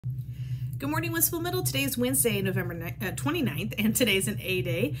Good morning, Wistful Middle. Today is Wednesday, November 29th, and today's an A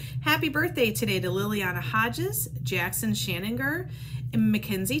day. Happy birthday today to Liliana Hodges, Jackson Shanninger, and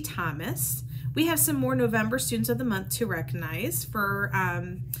Mackenzie Thomas. We have some more November Students of the Month to recognize.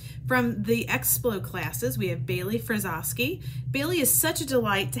 From the Explo classes, we have Bailey Frazowski. Bailey is such a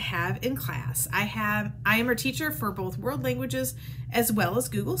delight to have in class. I am her teacher for both world languages as well as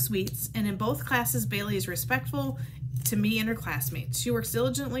Google Suites, and in both classes, Bailey is respectful to me and her classmates. She works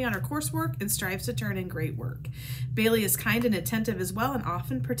diligently on her coursework and strives to turn in great work. Bailey is kind and attentive as well and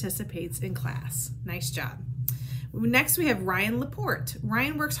often participates in class. Nice job. Next, we have Ryan Laporte.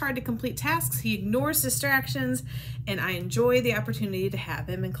 Ryan works hard to complete tasks. He ignores distractions, and I enjoy the opportunity to have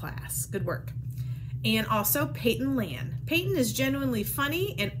him in class. Good work. And also Peyton Land. Peyton is genuinely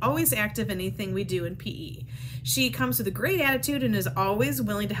funny and always active in anything we do in PE. She comes with a great attitude and is always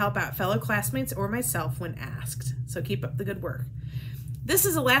willing to help out fellow classmates or myself when asked. So keep up the good work. This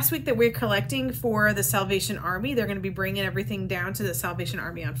is the last week that we're collecting for the Salvation Army. They're going to be bringing everything down to the Salvation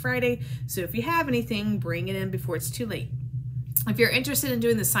Army on Friday. So if you have anything, bring it in before it's too late. If you're interested in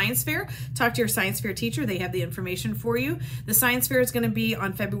doing the science fair, talk to your science fair teacher. They have the information for you. The science fair is going to be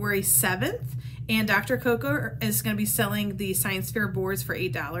on February 7th, and Dr. Coco is going to be selling the science fair boards for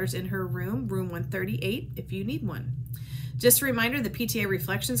 $8 in her room 138, if you need one. Just a reminder, the PTA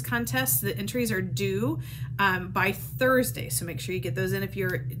Reflections Contest, the entries are due by Thursday, so make sure you get those in if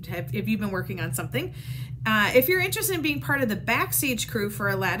you've been working on something. If you're interested in being part of the backstage crew for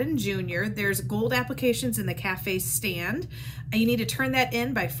Aladdin Jr., there's gold applications in the cafe stand. You need to turn that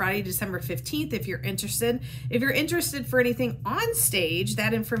in by Friday, December 15th if you're interested. If you're interested for anything on stage,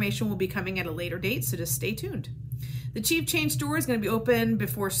 that information will be coming at a later date, so just stay tuned. The Chief Change store is going to be open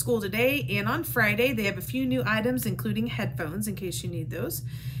before school today and on Friday. They have a few new items, including headphones, in case you need those.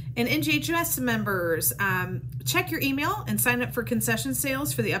 And NGHS members, check your email and sign up for concession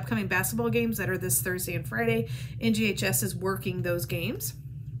sales for the upcoming basketball games that are this Thursday and Friday. NGHS is working those games.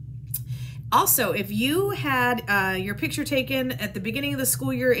 Also, if you had your picture taken at the beginning of the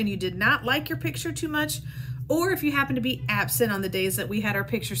school year and you did not like your picture too much, or if you happen to be absent on the days that we had our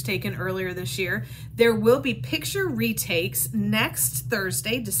pictures taken earlier this year, there will be picture retakes next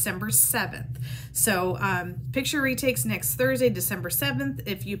Thursday, December 7th. So picture retakes next Thursday, December 7th.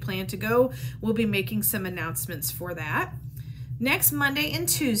 If you plan to go, we'll be making some announcements for that. Next Monday and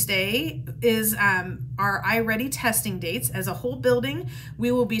Tuesday is our iReady testing dates. As a whole building,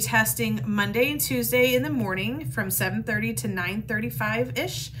 we will be testing Monday and Tuesday in the morning from 7:30 to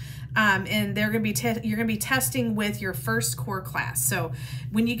 9:35-ish. And you're going to be testing with your first core class. So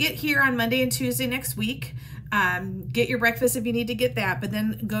when you get here on Monday and Tuesday next week, get your breakfast if you need to get that, but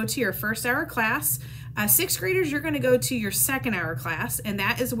then go to your first hour class. Sixth graders, you're going to go to your second hour class, and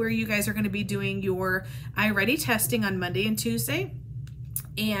that is where you guys are going to be doing your iReady testing on Monday and Tuesday.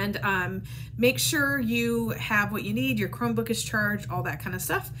 And make sure you have what you need, your Chromebook is charged, all that kind of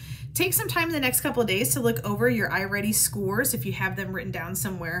stuff. Take some time in the next couple of days to look over your iReady scores if you have them written down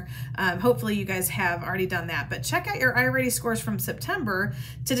somewhere. Hopefully you guys have already done that, but check out your iReady scores from September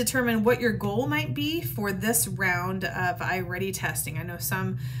to determine what your goal might be for this round of iReady testing. I know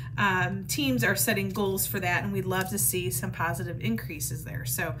some teams are setting goals for that, and we'd love to see some positive increases there.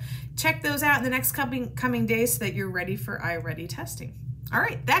 So check those out in the next coming days so that you're ready for iReady testing. All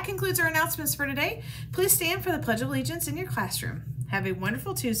right, that concludes our announcements for today. Please stand for the Pledge of Allegiance in your classroom. Have a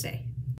wonderful Tuesday.